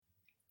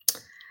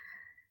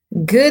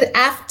Good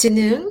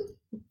afternoon.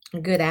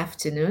 Good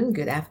afternoon.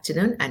 Good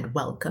afternoon, and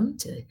welcome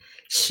to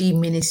She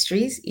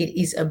Ministries. It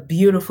is a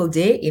beautiful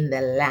day in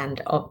the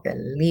land of the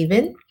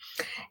living,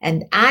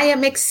 and I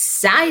am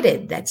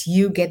excited that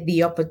you get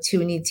the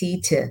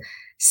opportunity to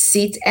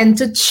sit and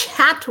to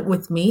chat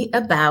with me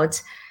about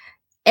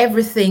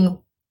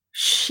everything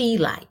she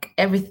like,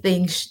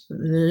 everything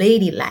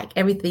lady like,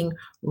 everything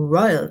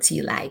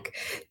royalty like.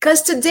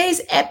 Because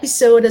today's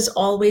episode, as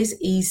always,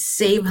 is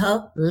Save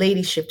Her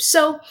Ladyship.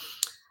 So,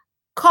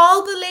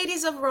 call the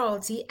ladies of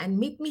royalty and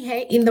meet me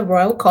here in the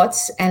royal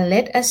courts and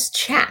let us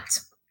chat.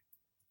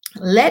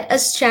 Let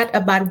us chat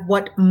about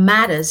what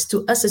matters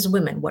to us as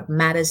women, what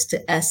matters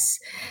to us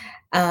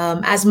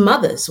as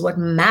mothers, what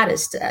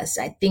matters to us.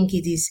 I think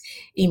it is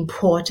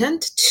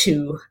important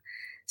to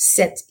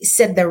set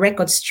the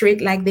record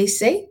straight, like they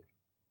say.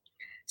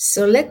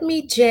 So let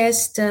me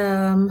just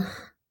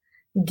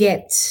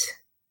get,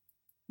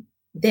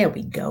 there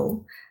we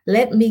go.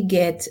 Let me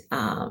get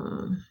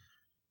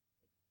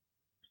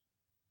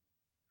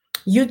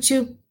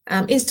YouTube,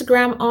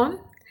 Instagram on,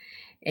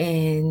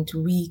 and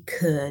we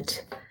could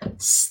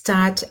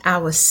start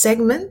our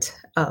segment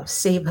of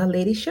Save Her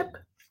Ladyship.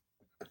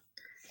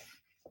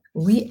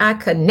 We are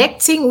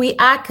connecting. We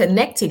are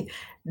connecting.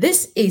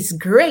 This is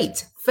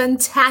great.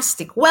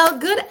 Fantastic. Well,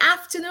 good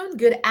afternoon,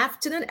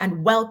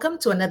 and welcome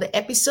to another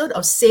episode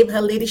of Save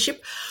Her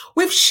Ladyship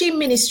with She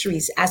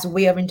Ministries. As a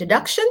way of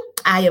introduction,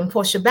 I am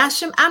Portia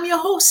Basham. I'm your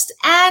host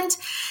and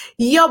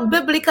your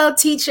biblical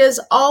teachers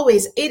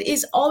always. It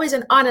is always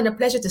an honor and a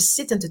pleasure to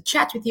sit and to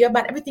chat with you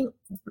about everything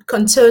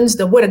concerns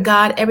the Word of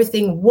God,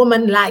 everything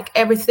woman-like,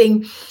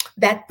 everything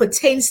that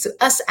pertains to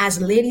us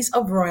as ladies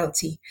of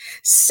royalty.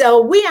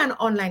 So we are an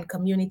online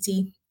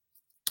community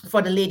for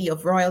the Lady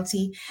of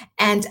Royalty,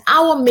 and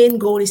our main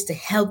goal is to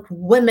help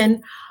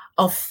women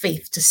of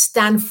faith to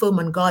stand firm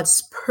on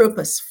God's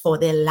purpose for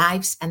their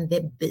lives and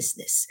their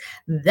business.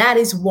 That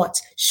is what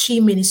She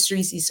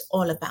Ministries is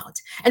all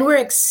about. And we're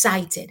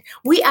excited.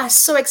 We are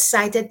so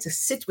excited to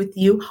sit with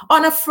you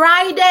on a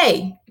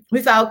Friday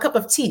with our cup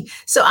of tea.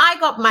 So I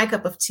got my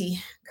cup of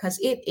tea because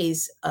it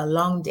is a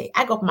long day.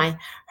 I got my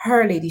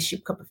Her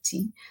Ladyship cup of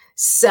tea.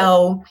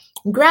 So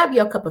grab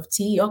your cup of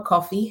tea, your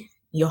coffee,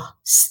 your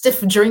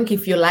stiff drink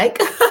if you like,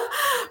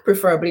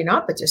 preferably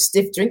not, but your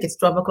stiff drink. It's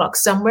 12 o'clock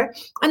somewhere,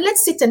 and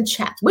let's sit and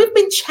chat. We've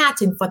been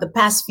chatting for the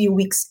past few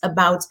weeks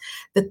about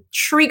the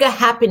trigger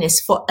happiness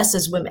for us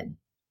as women.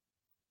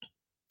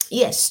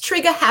 Yes,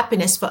 trigger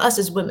happiness for us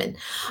as women.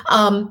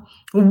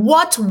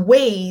 What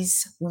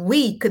ways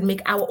we could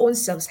make our own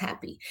selves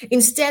happy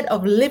instead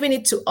of leaving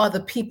it to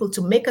other people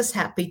to make us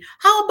happy.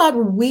 How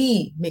about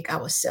we make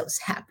ourselves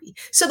happy?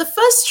 So the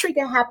first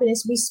trigger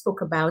happiness we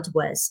spoke about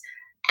was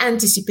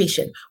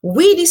anticipation.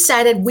 We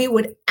decided we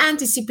would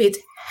anticipate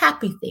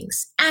happy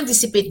things,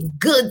 anticipate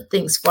good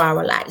things for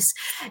our lives.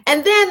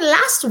 And then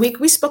last week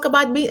we spoke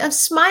about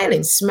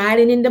smiling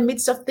in the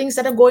midst of things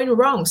that are going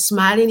wrong,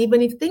 smiling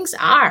even if things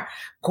are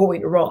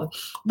going wrong,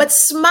 but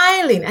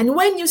smiling. And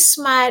when you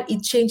smile,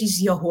 it changes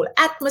your whole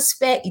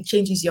atmosphere, it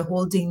changes your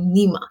whole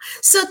demeanor.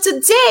 So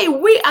today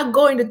we are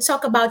going to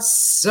talk about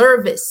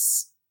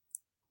service.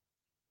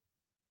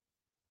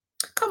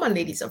 Come on,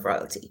 ladies of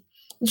royalty.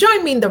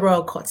 Join me in the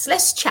royal courts.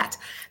 Let's chat.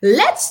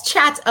 Let's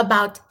chat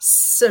about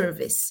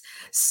service.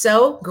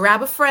 So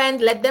grab a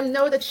friend, let them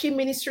know that She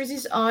Ministries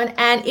is on,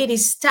 and it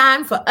is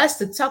time for us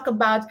to talk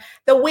about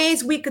the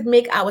ways we could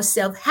make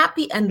ourselves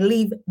happy and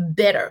live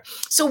better.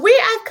 So we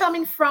are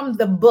coming from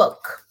the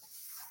book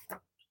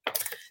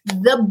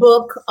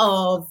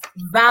of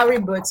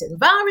Valorie Burton.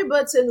 Valorie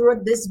Burton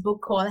wrote this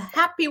book called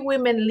Happy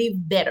Women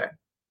Live Better.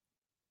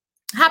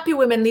 Happy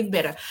Women Live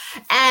Better.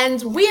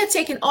 And we are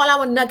taking all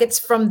our nuggets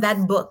from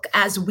that book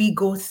as we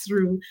go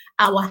through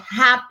our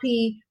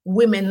Happy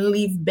Women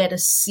Live Better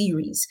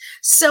series.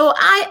 So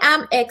I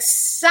am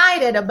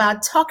excited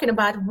about talking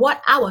about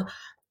what our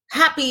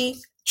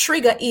happy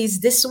trigger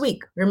is this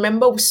week.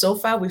 Remember, so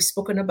far we've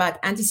spoken about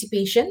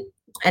anticipation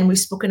and we've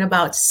spoken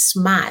about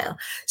smile.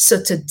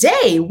 So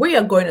today we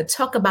are going to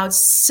talk about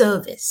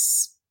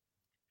service.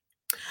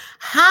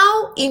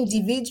 How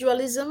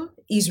individualism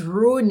is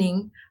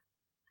ruining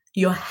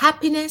your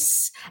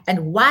happiness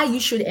and why you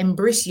should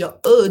embrace your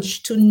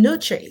urge to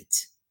nurture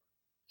it.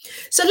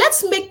 So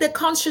let's make the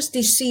conscious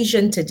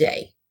decision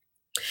today.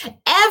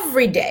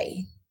 Every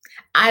day,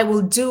 I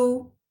will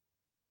do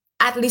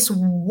at least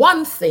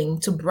one thing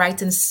to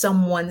brighten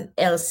someone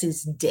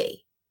else's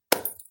day.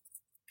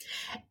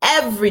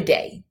 Every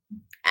day.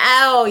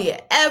 Oh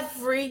yeah,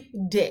 every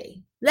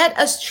day. Let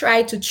us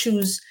try to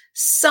choose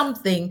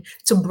something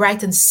to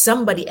brighten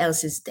somebody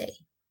else's day.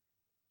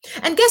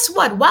 And guess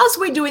what? Whilst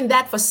we're doing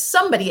that for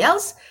somebody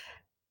else,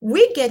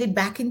 we get it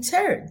back in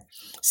turn.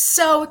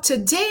 So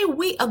today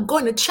we are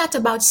going to chat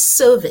about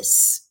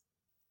service.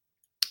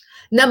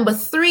 Number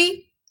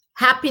 3,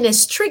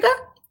 happiness trigger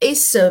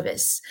is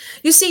service.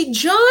 You see,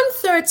 John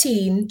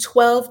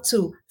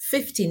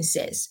 13:12-15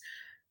 says,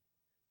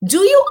 "Do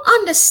you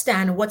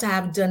understand what I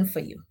have done for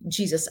you?"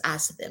 Jesus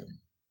asked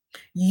them.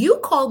 "You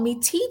call me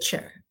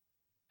teacher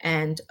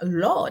and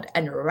Lord,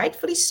 and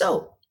rightfully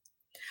so.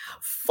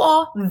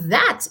 For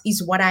that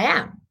is what I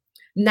am.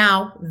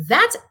 Now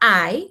that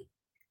I,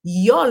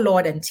 your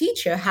Lord and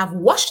teacher, have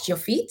washed your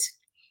feet,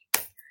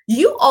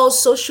 you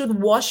also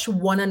should wash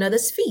one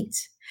another's feet.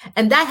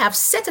 And I have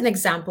set an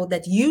example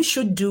that you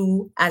should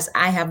do as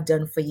I have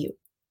done for you.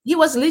 He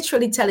was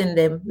literally telling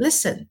them,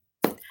 listen,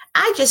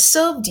 I just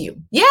served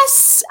you.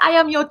 Yes, I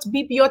am your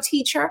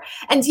teacher.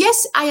 And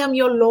yes, I am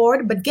your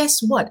Lord. But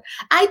guess what?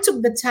 I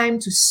took the time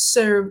to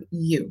serve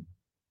you.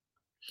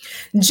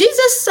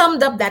 Jesus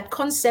summed up that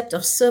concept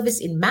of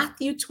service in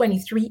Matthew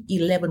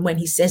 23:11 when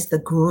he says, the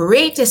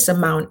greatest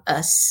among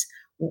us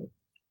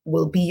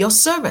will be your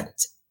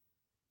servant.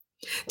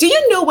 Do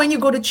you know when you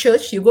go to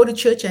church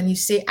and you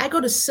say, I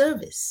go to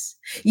service.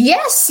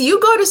 Yes, you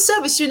go to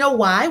service. You know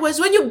why? Was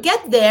when you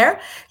get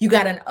there, you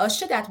got an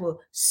usher that will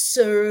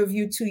serve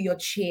you to your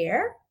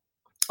chair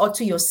or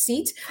to your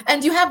seat.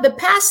 And you have the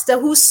pastor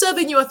who's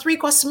serving you a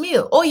 3-course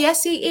meal. Oh,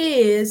 yes, he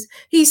is.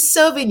 He's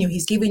serving you.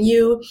 He's giving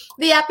you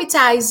the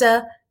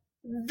appetizer,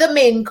 the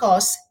main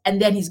course,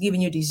 and then he's giving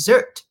you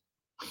dessert.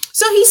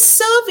 So he's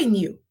serving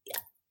you.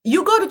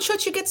 You go to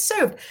church, you get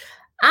served.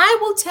 I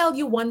will tell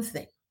you one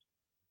thing.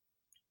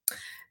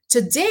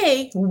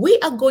 Today, we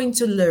are going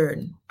to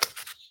learn.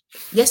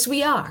 Yes,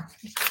 we are.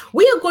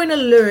 We are going to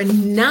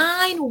learn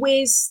 9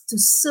 ways to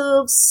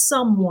serve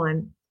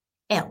someone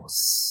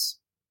else.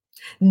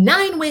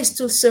 9 ways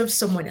to serve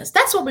someone else.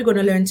 That's what we're going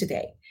to learn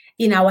today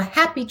in our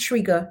happy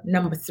trigger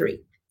number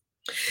 3.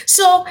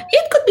 So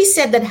it could be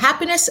said that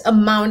happiness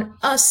among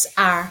us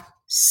are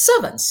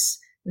servants.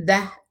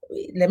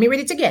 Let me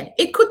read it again.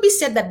 It could be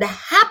said that the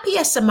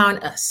happiest among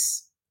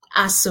us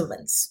are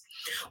servants.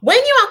 When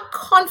you are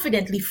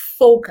confidently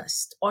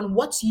focused on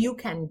what you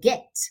can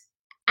get,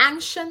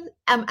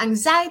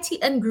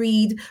 anxiety and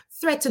greed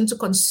threaten to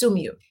consume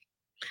you.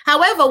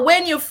 However,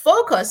 when your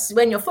focus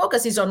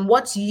is on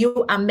what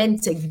you are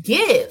meant to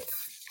give,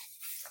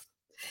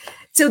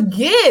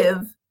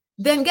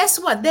 then guess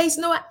what? There is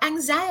no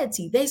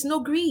anxiety. There is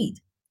no greed.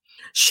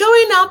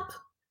 Showing up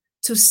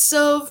to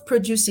serve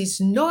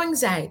produces no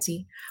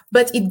anxiety,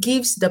 but it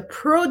gives the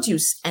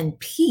produce and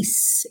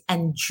peace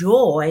and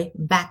joy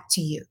back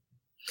to you.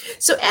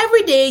 So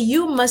every day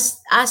you must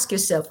ask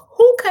yourself,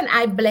 who can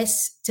I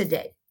bless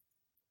today?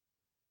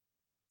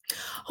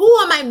 Who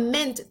am I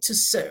meant to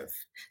serve?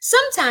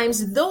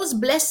 Sometimes those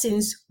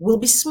blessings will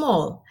be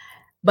small,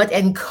 but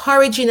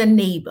encouraging a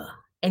neighbor,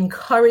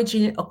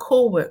 encouraging a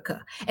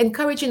coworker,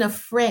 encouraging a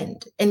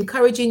friend,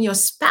 encouraging your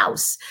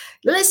spouse.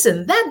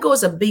 Listen, that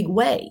goes a big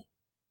way.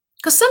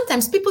 Because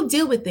sometimes people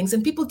deal with things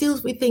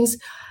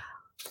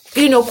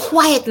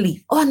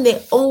quietly on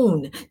their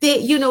own.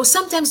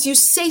 Sometimes you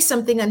say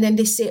something and then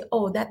they say,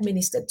 oh, that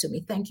ministered to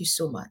me. Thank you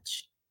so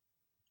much.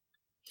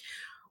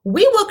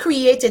 We were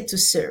created to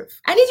serve.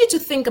 I need you to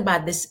think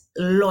about this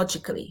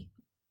logically.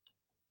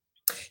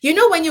 You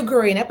know, when you're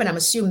growing up, and I'm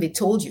assuming they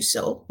told you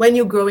so, when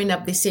you're growing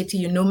up, they say to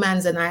you, no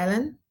man's an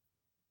island.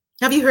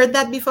 Have you heard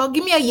that before?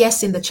 Give me a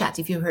yes in the chat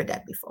if you heard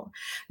that before.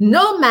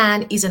 No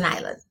man is an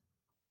island.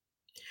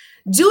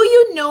 Do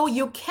you know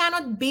you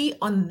cannot be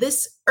on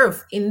this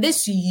earth, in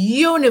this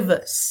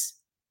universe,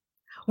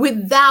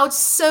 without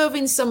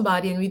serving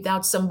somebody and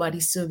without somebody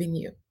serving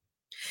you?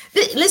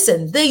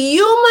 Listen, the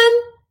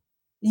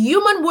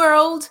human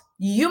world,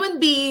 human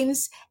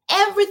beings,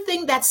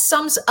 everything that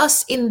sums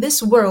us in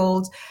this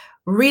world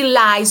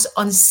relies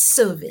on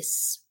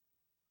service.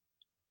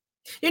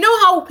 You know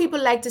how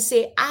people like to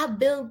say, I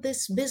built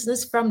this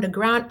business from the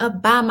ground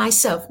up by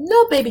myself.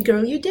 No, baby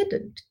girl, you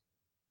didn't.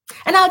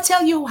 And I'll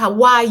tell you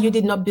why you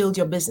did not build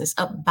your business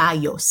up by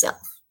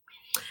yourself.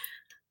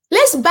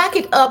 Let's back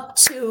it up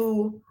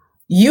to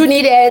you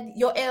needed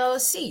your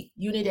LLC.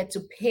 You needed to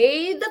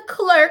pay the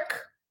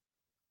clerk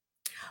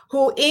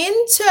who in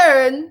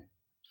turn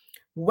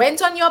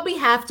went on your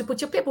behalf to put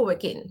your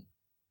paperwork in.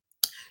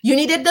 You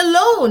needed the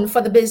loan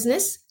for the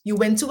business. You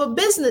went to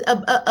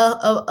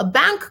a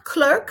bank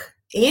clerk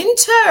in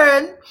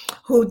turn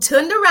who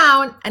turned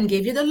around and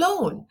gave you the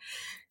loan.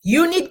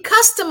 You need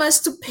customers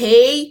to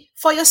pay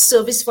for your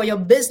service, for your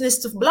business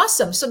to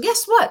blossom. So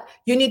guess what?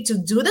 You need to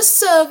do the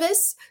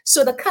service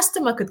so the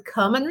customer could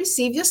come and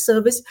receive your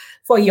service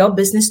for your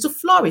business to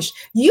flourish.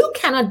 You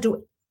cannot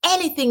do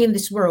anything in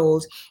this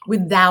world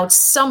without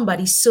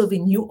somebody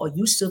serving you or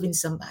you serving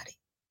somebody.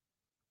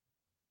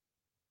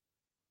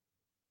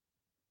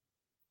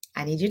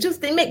 I need you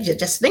to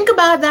just think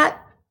about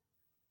that.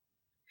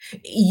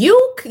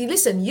 You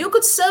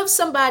could serve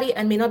somebody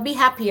and may not be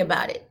happy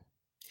about it.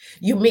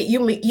 You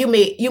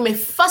may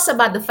fuss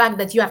about the fact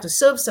that you have to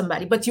serve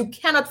somebody, but you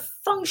cannot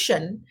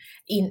function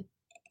in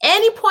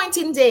any point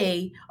in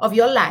day of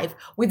your life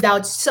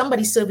without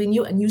somebody serving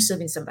you and you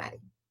serving somebody.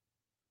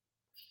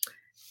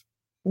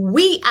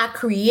 We are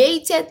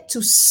created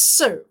to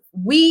serve.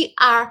 We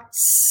are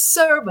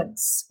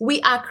servants. We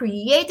are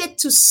created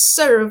to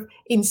serve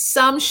in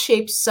some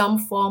shape, some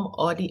form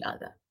or the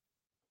other.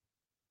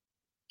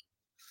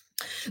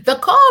 The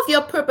core of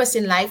your purpose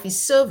in life is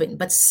serving,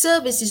 but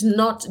service is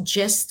not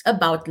just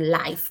about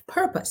life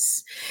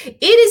purpose.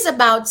 It is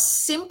about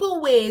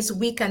simple ways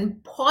we can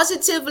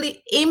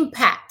positively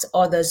impact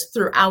others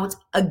throughout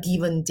a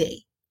given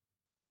day.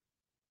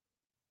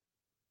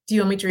 Do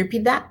you want me to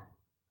repeat that?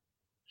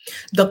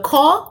 The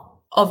core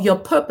of your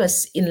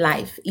purpose in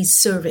life is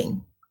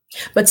serving,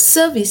 but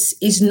service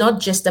is not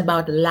just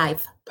about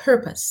life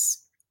purpose.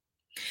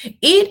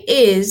 It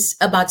is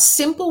about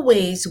simple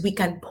ways we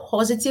can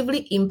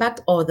positively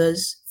impact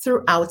others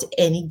throughout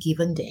any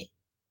given day.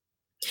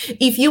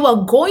 If you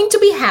are going to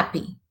be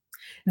happy,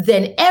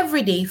 then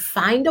every day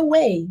find a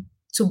way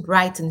to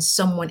brighten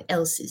someone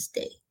else's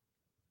day.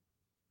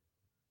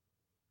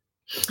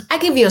 I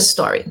give you a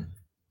story.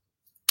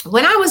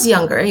 When I was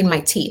younger, in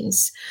my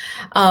teens,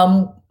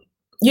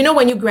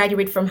 when you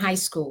graduate from high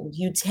school,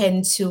 you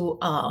tend to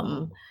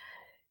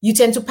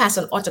pass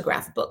an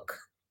autograph book.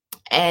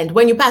 And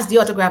when you pass the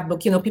autograph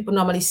book, people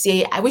normally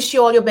say, I wish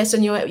you all your best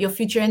on your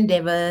future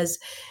endeavors.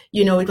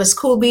 It was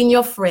cool being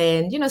your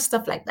friend,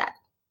 stuff like that.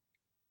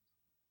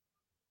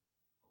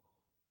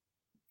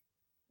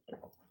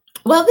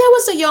 Well, there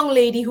was a young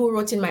lady who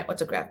wrote in my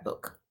autograph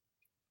book.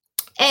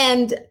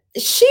 And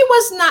she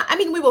was not,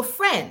 we were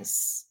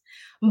friends,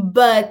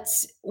 but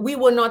we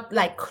were not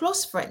like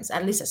close friends,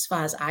 at least as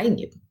far as I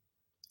knew.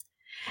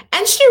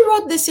 And she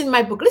wrote this in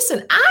my book.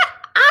 Listen,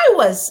 I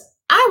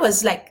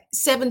was like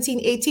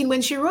 17, 18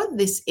 when she wrote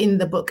this in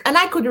the book. And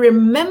I could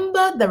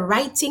remember the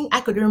writing.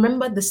 I could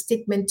remember the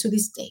statement to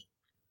this day.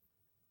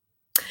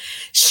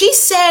 She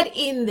said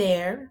in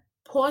there,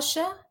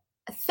 Portia,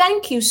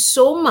 thank you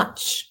so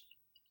much.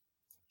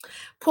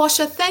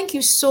 Portia, thank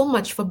you so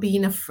much for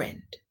being a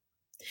friend.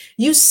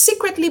 You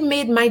secretly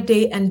made my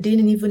day and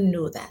didn't even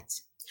know that.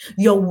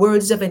 Your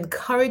words of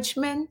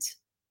encouragement,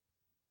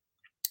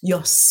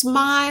 your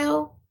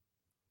smile,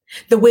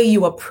 the way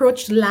you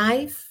approached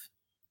life,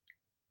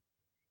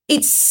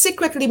 it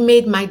secretly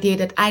made my day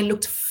that I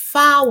looked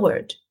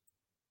forward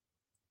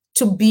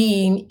to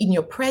being in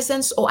your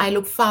presence, or I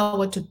look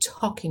forward to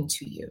talking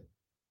to you.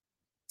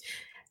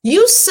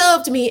 You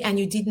served me and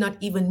you did not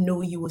even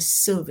know you were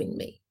serving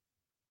me.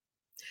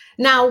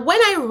 Now, when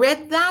I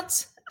read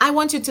that, I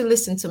want you to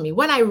listen to me.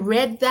 When I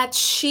read that,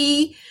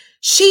 she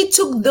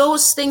took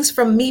those things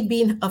from me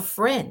being a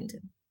friend.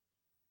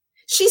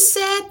 She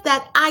said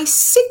that I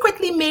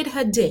secretly made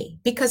her day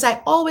because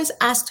I always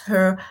asked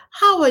her,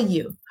 how are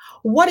you?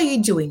 What are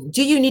you doing?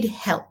 Do you need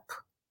help?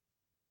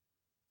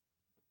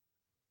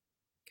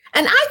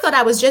 And I thought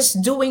I was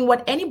just doing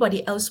what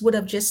anybody else would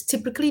have just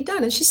typically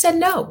done. And she said,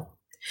 no,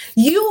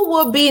 you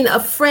were being a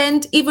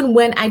friend even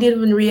when I didn't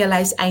even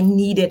realize I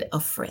needed a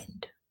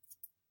friend.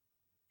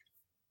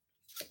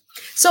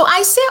 So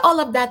I say all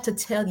of that to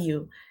tell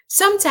you,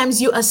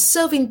 sometimes you are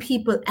serving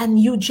people and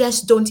you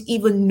just don't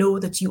even know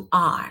that you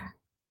are.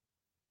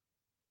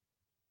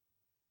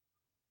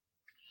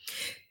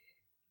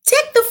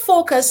 Take the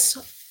focus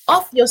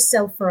off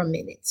yourself for a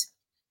minute.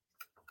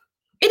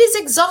 It is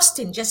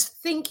exhausting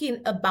just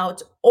thinking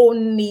about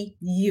only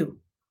you.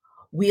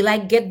 Will I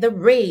get the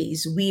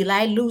raise? Will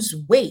I lose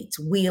weight?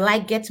 Will I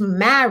get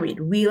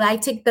married? Will I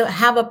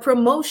have a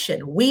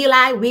promotion? Will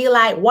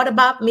I? What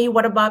about me?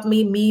 What about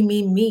me?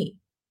 Me.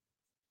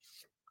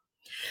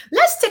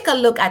 Let's take a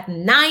look at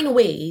 9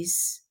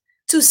 ways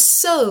to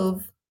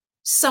serve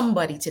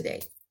somebody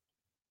today.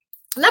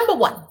 Number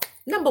one,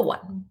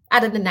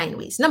 out of the 9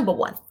 ways. Number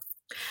 1,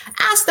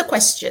 ask the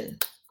question.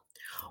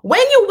 When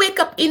you wake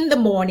up in the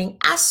morning,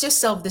 ask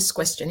yourself this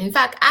question. In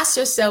fact, ask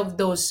yourself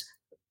those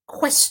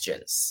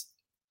questions.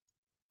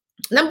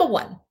 Number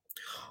 1,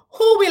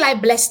 who will I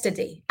bless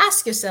today?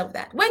 Ask yourself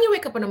that. When you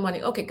wake up in the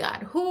morning, okay,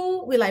 God,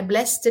 who will I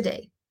bless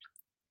today?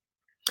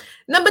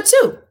 Number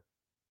 2,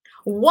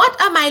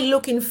 what am I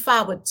looking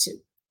forward to?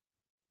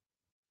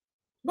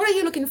 What are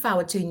you looking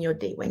forward to in your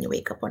day when you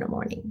wake up in the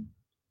morning?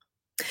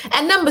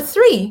 And number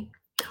 3,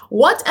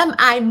 what am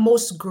I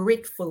most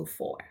grateful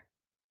for?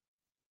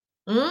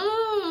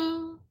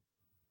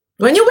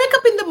 When you wake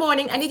up in the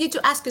morning, I need you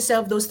to ask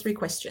yourself those 3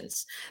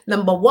 questions.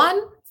 Number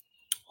 1,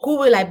 who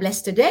will I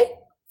bless today?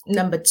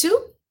 Number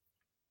 2,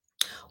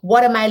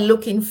 what am I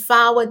looking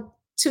forward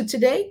to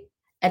today?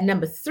 And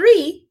number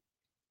 3,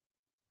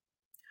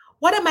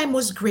 what am I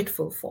most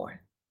grateful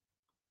for?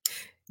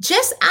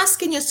 Just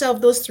asking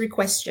yourself those 3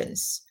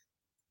 questions,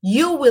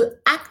 you will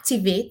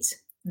activate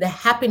the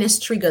happiness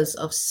triggers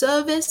of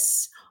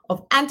service,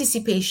 of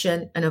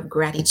anticipation, and of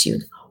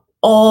gratitude,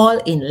 all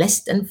in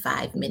less than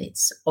 5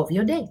 minutes of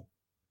your day.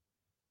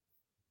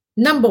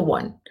 Number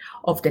 1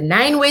 of the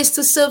 9 ways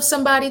to serve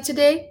somebody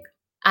today,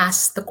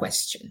 ask the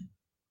question.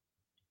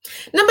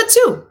 Number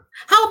 2,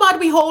 how about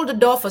we hold the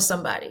door for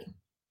somebody?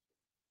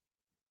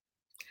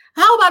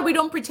 How about we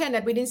don't pretend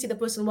that we didn't see the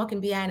person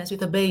walking behind us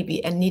with a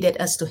baby and needed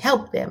us to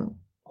help them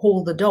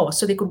hold the door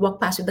so they could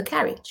walk past with the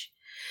carriage?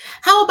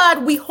 How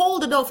about we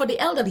hold the door for the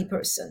elderly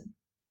person?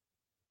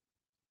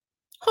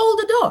 Hold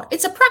the door.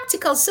 It's a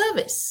practical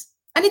service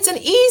and it's an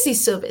easy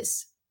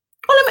service.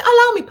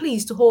 Allow me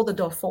please to hold the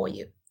door for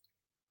you.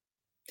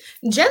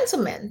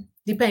 Gentlemen,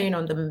 depending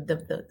on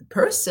the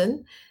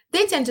person.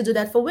 They tend to do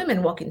that for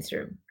women walking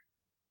through.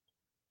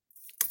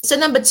 So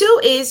number two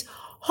is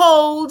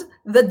hold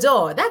the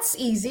door. That's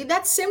easy.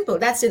 That's simple.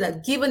 That's in a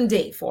given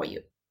day for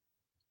you.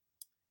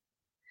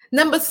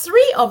 Number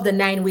three of the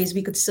 9 ways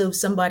we could serve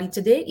somebody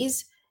today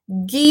is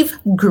give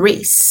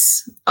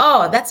grace.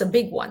 Oh, that's a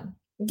big one.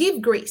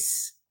 Give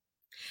grace.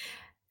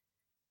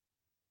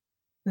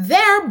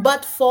 There,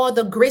 but for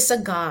the grace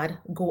of God,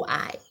 go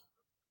I.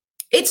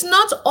 It's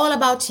not all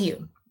about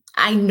you.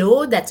 I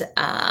know that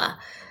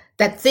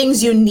that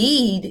things you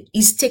need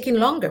is taking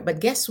longer, but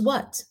guess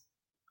what?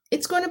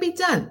 It's going to be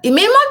done. It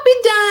may not be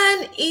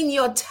done in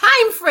your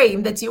time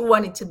frame that you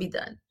want it to be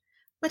done,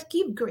 but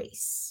give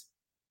grace.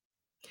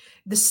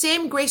 The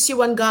same grace you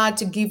want God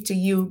to give to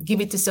you, give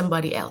it to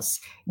somebody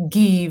else.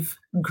 Give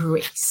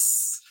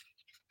grace.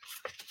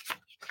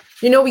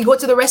 You know, we go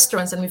to the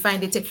restaurants and we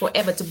find they take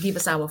forever to give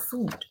us our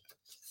food.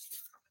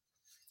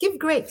 Give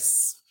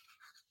grace.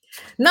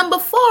 Number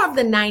 4 of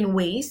the 9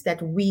 ways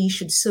that we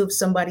should serve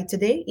somebody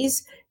today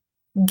is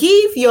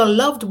give your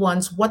loved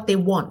ones what they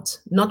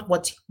want, not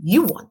what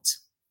you want.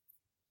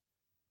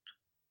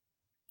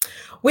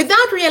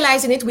 Without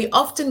realizing it, we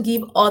often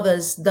give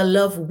others the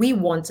love we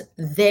want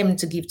them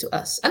to give to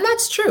us. And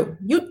that's true.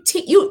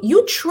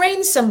 You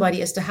train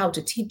somebody as to how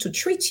to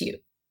treat you.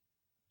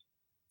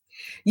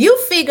 You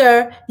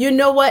figure, you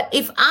know what,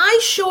 if I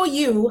show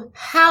you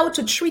how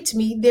to treat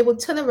me, they will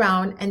turn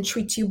around and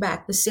treat you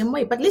back the same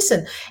way. But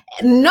listen,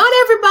 not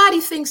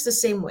everybody thinks the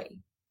same way.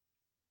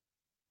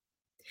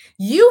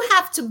 You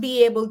have to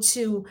be able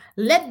to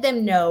let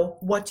them know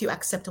what you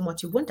accept and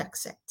what you won't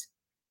accept.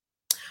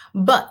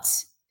 But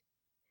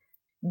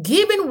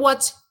given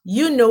what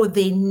you know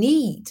they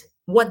need,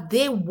 what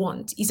they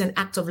want is an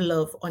act of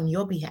love on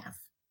your behalf.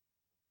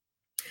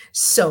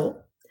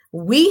 So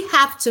we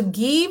have to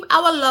give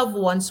our loved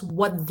ones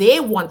what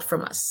they want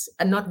from us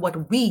and not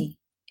what we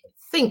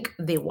think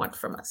they want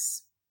from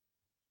us.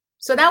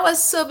 So that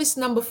was service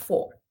number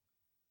 4.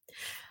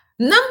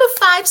 Number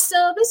 5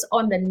 service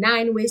on the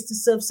 9 ways to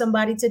serve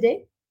somebody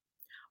today.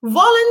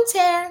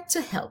 Volunteer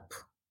to help.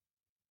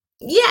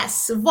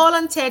 Yes,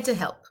 volunteer to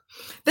help.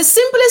 The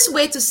simplest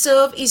way to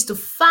serve is to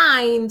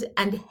find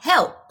and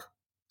help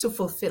to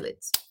fulfill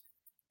it.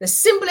 The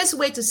simplest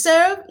way to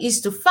serve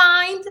is to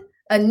find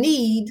a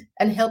need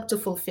and help to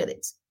fulfill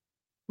it.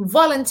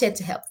 Volunteer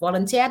to help.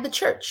 Volunteer at the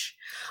church.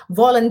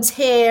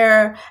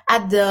 Volunteer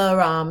at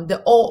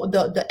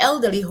the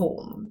elderly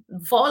home.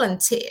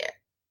 Volunteer.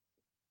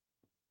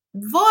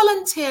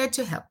 Volunteer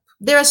to help.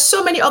 There are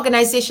so many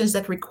organizations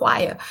that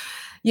require,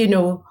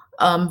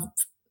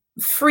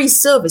 free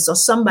service or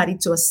somebody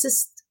to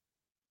assist.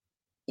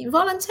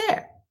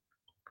 Volunteer.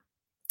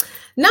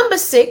 Number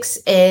 6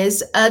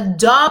 is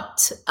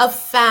adopt a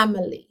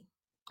family.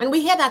 And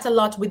we hear that a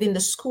lot within the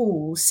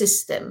school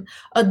system.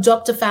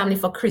 Adopt a family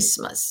for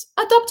Christmas.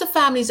 Adopt a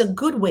family is a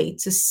good way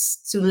to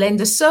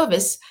lend a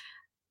service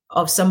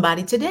of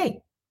somebody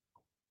today.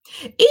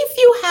 If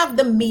you have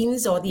the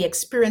means or the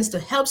experience to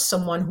help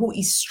someone who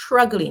is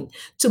struggling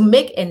to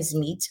make ends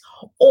meet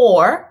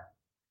or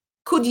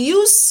could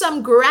use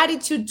some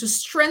gratitude to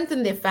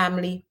strengthen their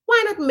family,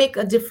 why not make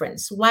a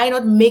difference? Why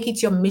not make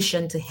it your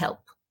mission to help?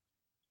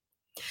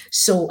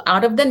 So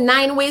out of the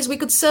 9 ways we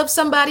could serve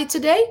somebody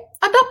today,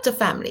 adopt a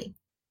family.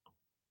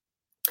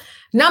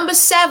 Number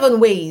 7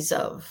 ways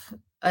of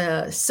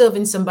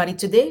serving somebody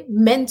today,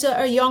 mentor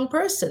a young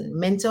person,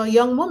 mentor a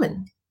young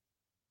woman.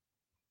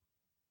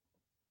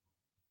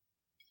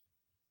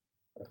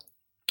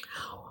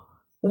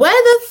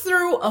 Whether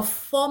through a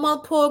formal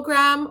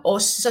program or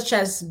such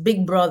as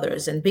Big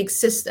Brothers and Big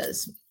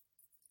Sisters,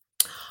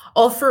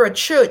 or through a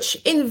church,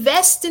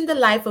 invest in the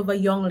life of a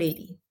young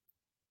lady.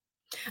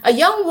 A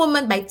young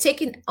woman, by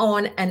taking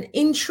on an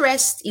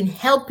interest in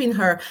helping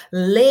her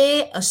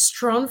lay a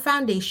strong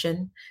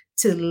foundation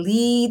to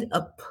lead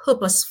a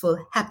purposeful,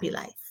 happy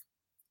life.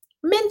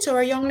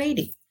 Mentor a young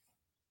lady.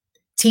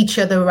 Teach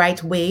her the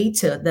right way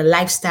to the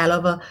lifestyle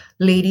of a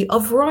lady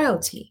of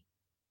royalty.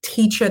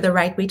 Teach her the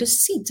right way to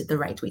sit, the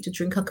right way to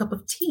drink a cup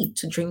of tea,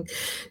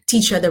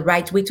 teach her the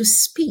right way to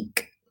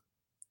speak.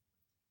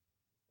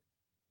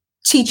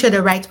 Teach her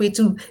the right way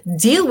to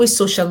deal with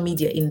social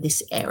media in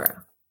this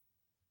era.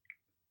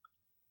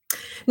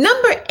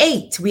 Number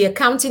 8, we are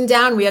counting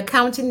down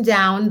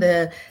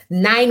the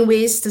 9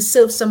 ways to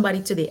serve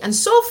somebody today. And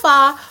so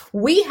far,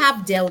 we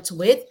have dealt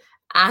with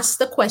ask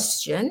the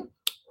question,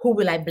 who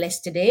will I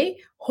bless today?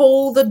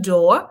 Hold the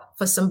door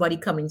for somebody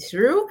coming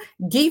through.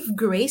 Give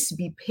grace,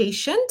 be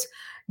patient.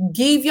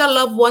 Give your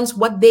loved ones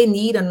what they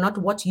need and not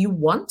what you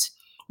want.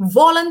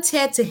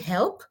 Volunteer to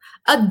help.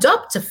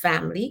 Adopt a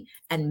family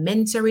and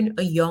mentoring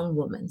a young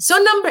woman. So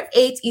number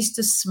 8 is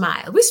to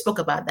smile. We spoke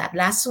about that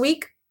last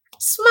week.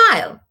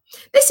 Smile.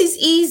 This is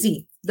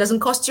easy. Doesn't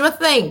cost you a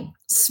thing.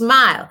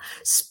 Smile.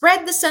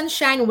 Spread the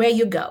sunshine where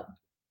you go.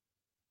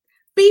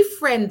 Be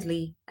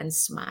friendly and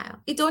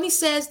smile. It only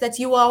says that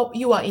you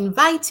are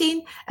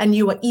inviting and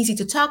you are easy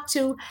to talk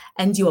to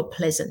and you are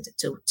pleasant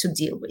to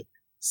deal with.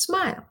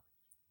 Smile.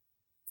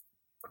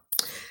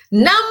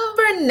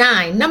 Number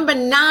nine, number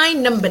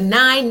nine, number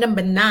nine,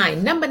 number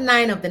nine, number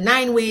nine of the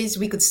 9 ways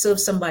we could serve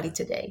somebody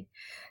today.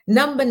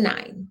 Number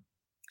nine,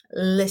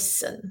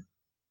 listen.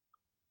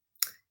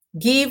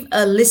 Give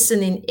a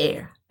listening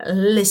ear.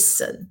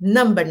 Listen.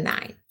 Number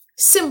nine,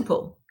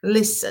 simple,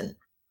 listen.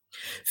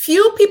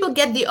 Few people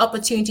get the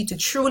opportunity to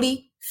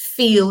truly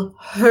feel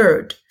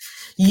heard.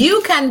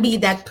 You can be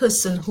that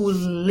person who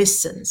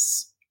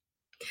listens.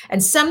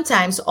 And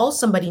sometimes all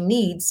somebody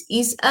needs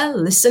is a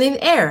listening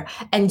ear,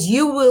 and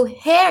you will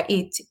hear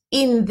it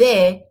in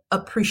their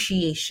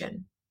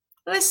appreciation.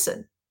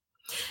 Listen.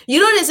 You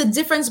know, there's a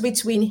difference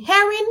between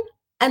hearing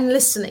and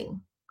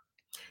listening.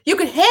 You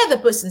could hear the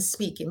person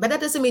speaking, but that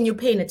doesn't mean you're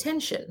paying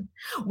attention.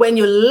 When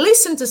you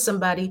listen to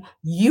somebody,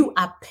 you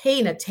are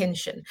paying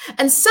attention.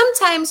 And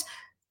sometimes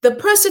the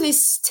person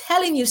is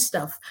telling you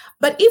stuff,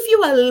 but if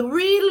you are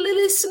really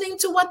listening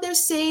to what they're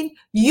saying,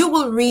 you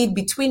will read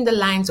between the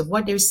lines of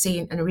what they're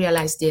saying and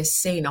realize they're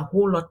saying a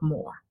whole lot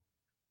more.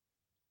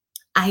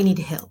 I need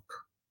help.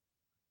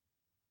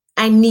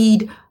 I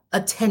need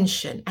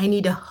attention. I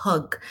need a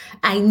hug.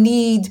 I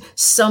need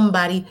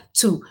somebody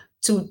to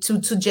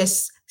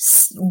just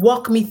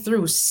walk me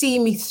through, see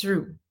me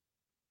through.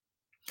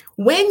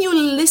 When you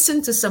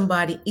listen to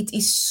somebody, it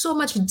is so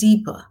much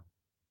deeper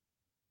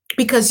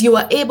because you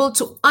are able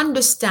to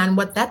understand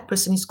what that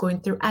person is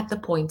going through at the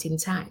point in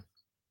time.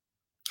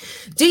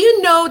 Do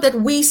you know that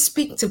we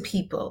speak to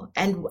people,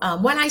 and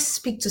when I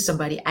speak to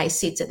somebody, I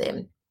say to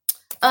them,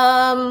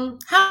 how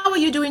are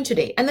you doing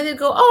today? And then they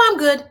go, oh, I'm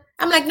good.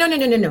 I'm like, no.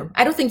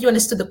 I don't think you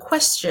understood the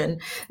question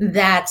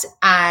that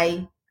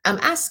I am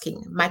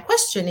asking. My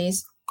question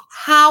is,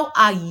 how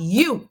are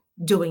you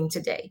doing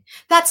today?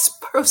 That's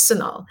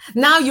personal.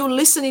 Now you're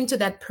listening to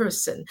that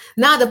person.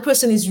 Now the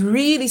person is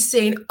really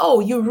saying, oh,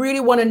 you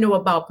really want to know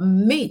about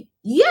me?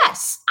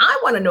 Yes, I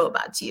want to know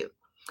about you.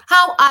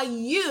 How are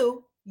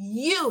you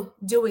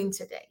doing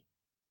today?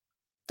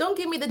 Don't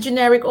give me the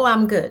generic, oh,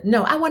 I'm good.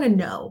 No, I want to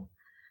know.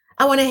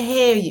 I want to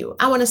hear you.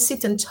 I want to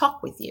sit and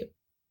talk with you.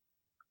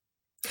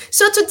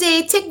 So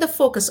today, take the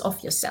focus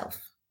off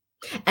yourself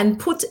and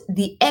put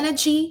the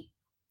energy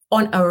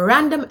on a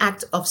random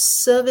act of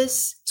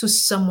service to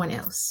someone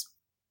else.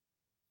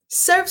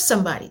 Serve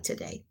somebody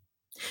today.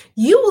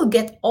 You will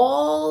get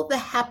all the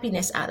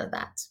happiness out of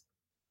that.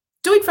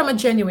 Do it from a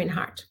genuine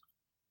heart.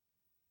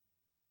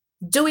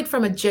 Do it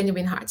from a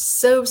genuine heart.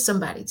 Serve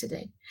somebody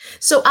today.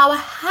 So our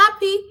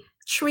happy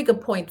trigger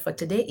point for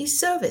today is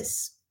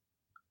service.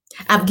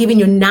 I've given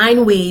you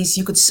 9 ways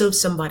you could serve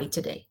somebody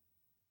today.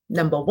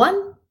 Number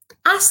 1,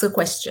 ask the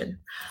question,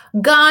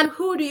 God,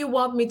 who do you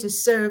want me to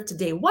serve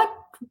today? What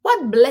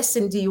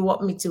blessing do you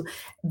want me to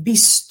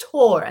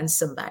bestow on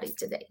somebody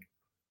today?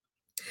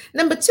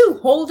 Number 2,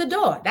 hold the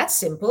door. That's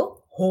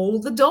simple.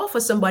 Hold the door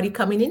for somebody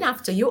coming in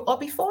after you or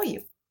before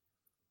you.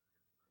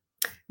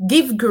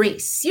 Give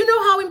grace. You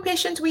know how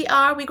impatient we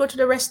are. We go to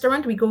the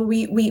restaurant,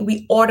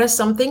 we order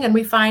something and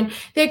we find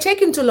they're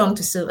taking too long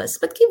to serve us,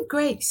 but give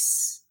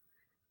grace.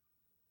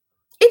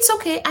 It's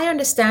okay. I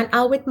understand.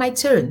 I'll wait my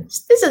turn.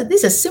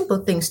 These are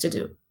simple things to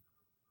do,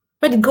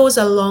 but it goes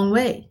a long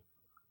way.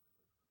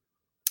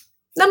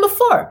 Number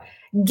 4,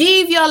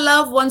 give your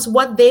loved ones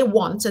what they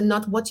want and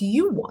not what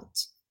you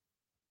want.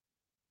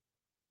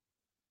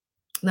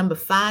 Number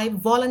 5,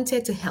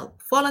 volunteer to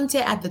help.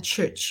 Volunteer at the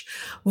church.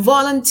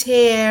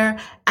 Volunteer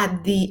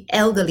at the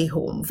elderly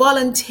home.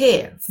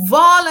 Volunteer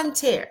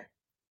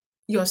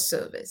your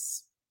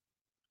service.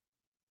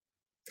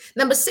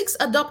 Number 6,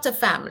 adopt a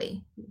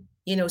family.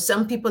 You know,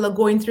 some people are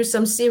going through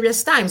some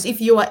serious times. If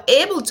you are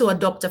able to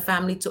adopt a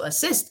family to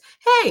assist,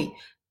 hey,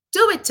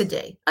 do it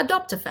today.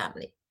 Adopt a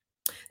family.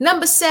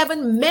 Number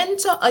 7,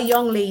 mentor a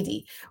young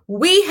lady.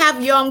 We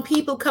have young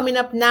people coming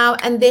up now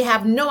and they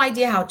have no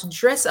idea how to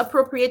dress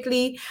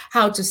appropriately,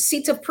 how to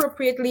sit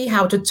appropriately,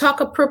 how to talk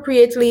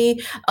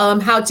appropriately,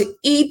 how to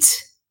eat,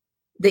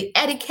 the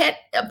etiquette,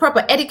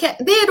 proper etiquette.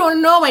 They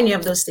don't know any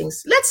of those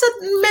things. Let's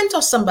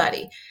mentor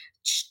somebody.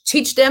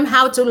 Teach them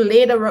how to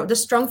lay the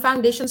strong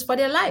foundations for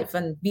their life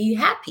and be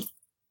happy.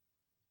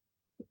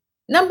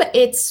 Number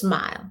 8,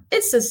 smile.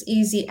 It's as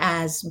easy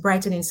as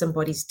brightening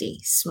somebody's day.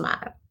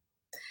 Smile.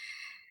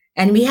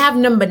 And we have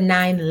number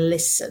 9,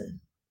 listen.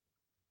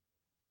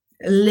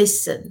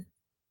 Listen.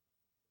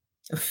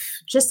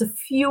 Just a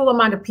few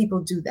amount of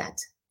people do that.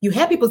 You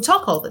hear people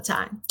talk all the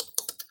time.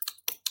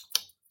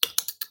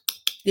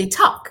 They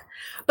talk,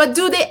 but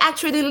do they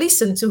actually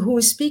listen to who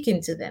is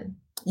speaking to them?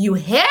 You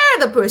hear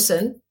the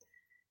person,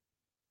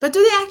 but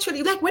do they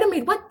actually, like, wait a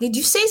minute, what? Did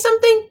you say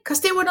something?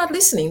 Because they were not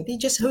listening. They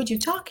just heard you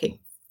talking.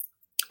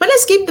 But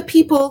let's give the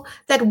people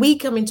that we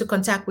come into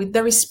contact with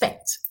the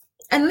respect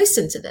and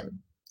listen to them.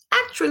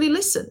 Actually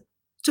listen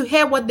to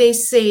hear what they're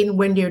saying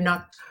when they're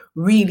not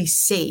really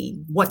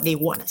saying what they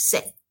want to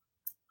say.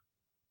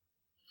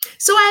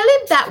 So I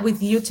leave that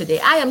with you today.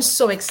 I am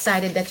so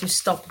excited that you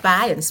stopped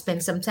by and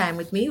spent some time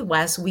with me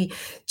whilst we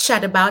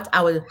chat about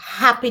our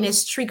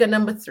happiness trigger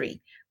number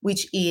 3,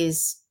 which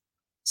is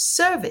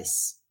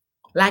service.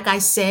 Like I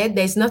said,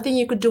 there's nothing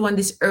you could do on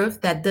this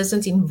earth that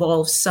doesn't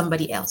involve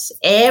somebody else.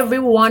 Every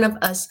one of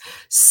us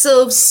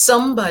serves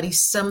somebody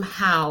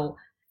somehow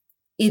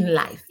in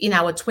life, in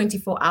our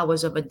 24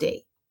 hours of a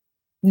day.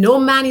 No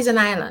man is an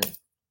island.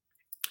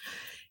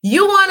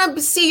 You want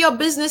to see your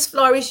business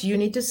flourish, you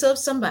need to serve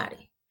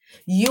somebody.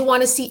 You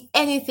want to see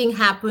anything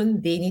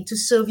happen, they need to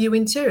serve you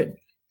in turn.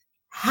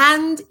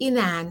 Hand in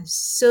hand,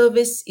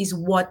 service is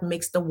what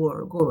makes the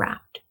world go round.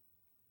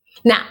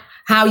 Now,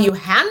 how you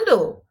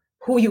handle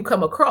who you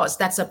come across,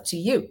 that's up to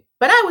you.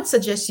 But I would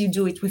suggest you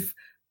do it with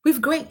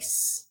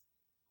grace,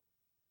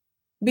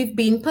 with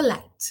being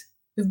polite,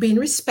 with being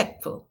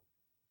respectful.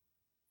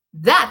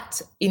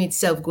 That in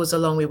itself goes a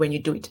long way when you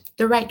do it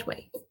the right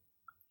way.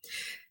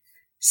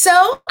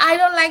 So I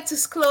don't like to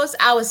close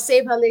our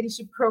Save Her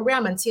Ladyship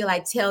program until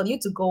I tell you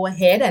to go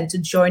ahead and to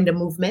join the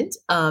movement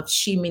of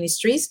She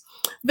Ministries.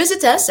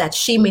 Visit us at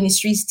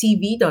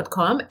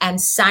sheministriestv.com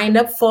and sign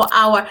up for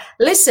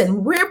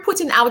listen, we're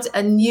putting out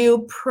a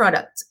new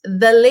product,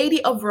 the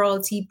Lady of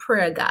Royalty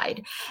Prayer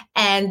Guide.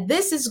 And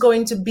this is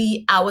going to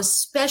be our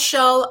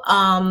special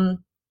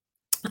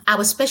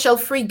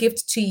free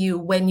gift to you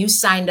when you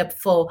signed up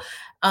for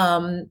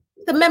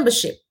the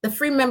membership, the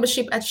free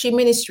membership at She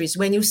Ministries,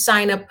 when you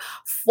sign up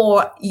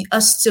for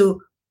us to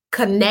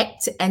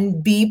connect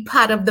and be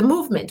part of the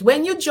movement.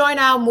 When you join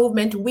our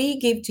movement, we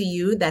give to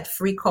you that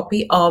free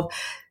copy of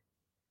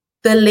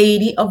the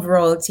Lady of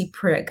Royalty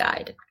Prayer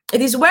Guide.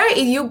 It is where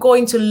you're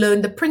going to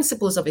learn the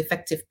principles of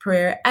effective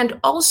prayer and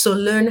also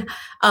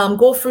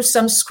go through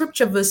some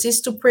scripture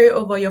verses to pray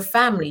over your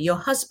family, your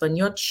husband,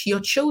 your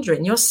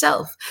children,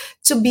 yourself,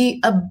 to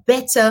be a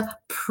better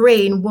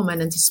praying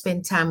woman and to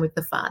spend time with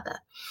the Father.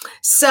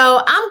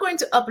 So I'm going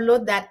to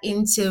upload that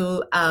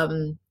into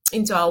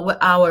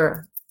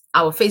our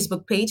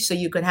Facebook page so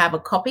you can have a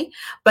copy.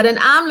 But then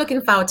I'm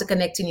looking forward to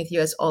connecting with you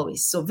as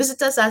always. So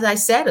visit us, as I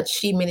said, at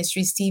She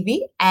Ministries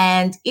TV.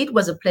 And it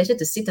was a pleasure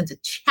to sit and to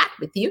chat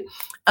with you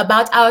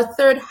about our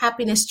third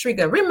happiness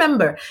trigger.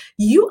 Remember,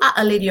 you are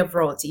a lady of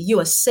royalty. You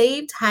are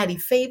saved, highly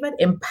favored,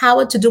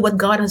 empowered to do what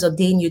God has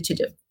ordained you to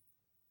do.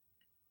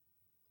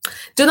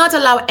 Do not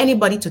allow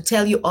anybody to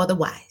tell you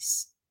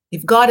otherwise.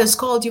 If God has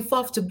called you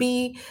forth to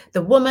be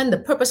the woman, the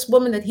purpose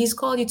woman that He's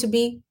called you to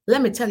be,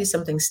 let me tell you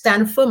something.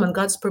 Stand firm on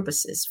God's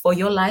purposes for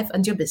your life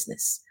and your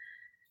business.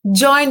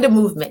 Join the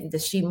movement, the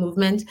She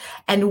Movement,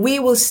 and we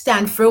will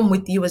stand firm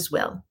with you as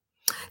well.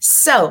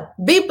 So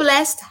be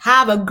blessed.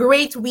 Have a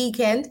great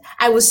weekend.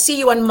 I will see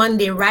you on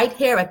Monday right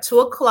here at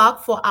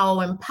 2:00 for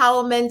our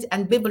empowerment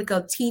and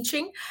biblical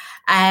teaching.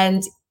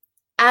 And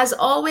as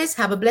always,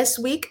 have a blessed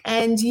week,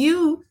 and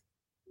you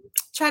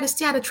try to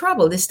stay out of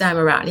trouble this time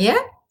around.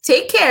 Yeah?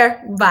 Take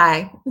care.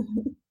 Bye.